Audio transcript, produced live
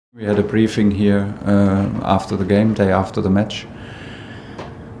We had a briefing here after the game, day after the match,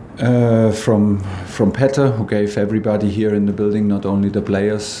 from Petter, who gave everybody here in the building, not only the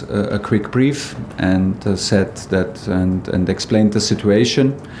players, a quick brief and said that and explained the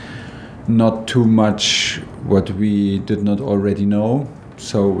situation. Not too much what we did not already know,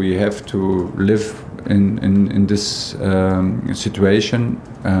 so we have to live in this situation.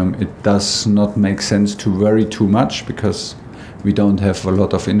 It does not make sense to worry too much because we don't have a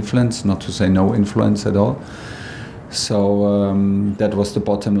lot of influence, not to say no influence at all. So that was the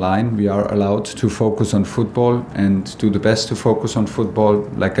bottom line. We are allowed to focus on football and do the best to focus on football.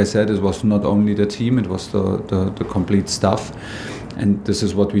 Like I said, it was not only the team, it was the complete staff. And this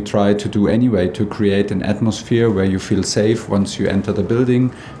is what we try to do anyway, to create an atmosphere where you feel safe once you enter the building,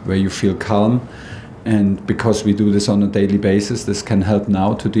 where you feel calm. And because we do this on a daily basis, this can help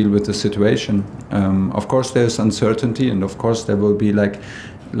now to deal with the situation. Of course, there's uncertainty, and of course there will be like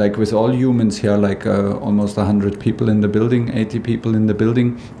with all humans here, almost 100 people in the building, 80 people in the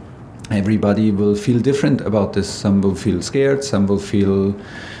building. Everybody will feel different about this. Some will feel scared, some will feel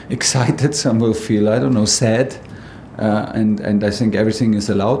excited, some will feel, I don't know, sad. And I think everything is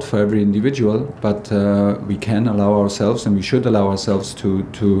allowed for every individual, but we can allow ourselves, and we should allow ourselves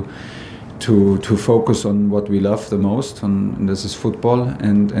to focus on what we love the most, and this is football,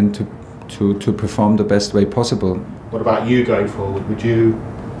 and to perform the best way possible. What about you going forward? Would you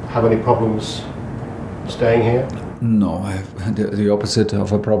have any problems staying here? No, I have the opposite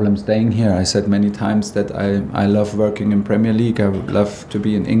of a problem staying here. I said many times that I love working in Premier League. I would love to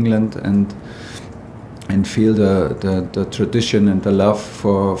be in England and feel the tradition and the love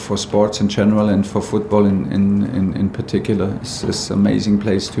for sports in general and for football in particular. It's an amazing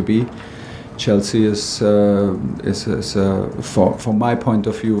place to be. Chelsea is from my point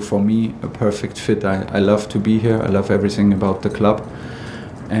of view, for me, a perfect fit. I love to be here. I love everything about the club,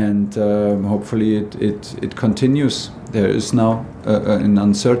 and hopefully it continues. There is now an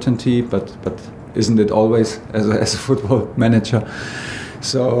uncertainty, but isn't it always as a football manager?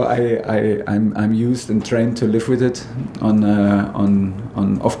 So I'm used and trained to live with it on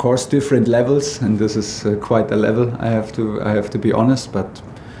of course different levels, and this is quite a level. I have to be honest, but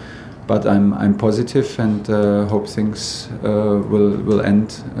I'm positive and hope things will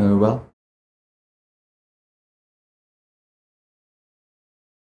end well.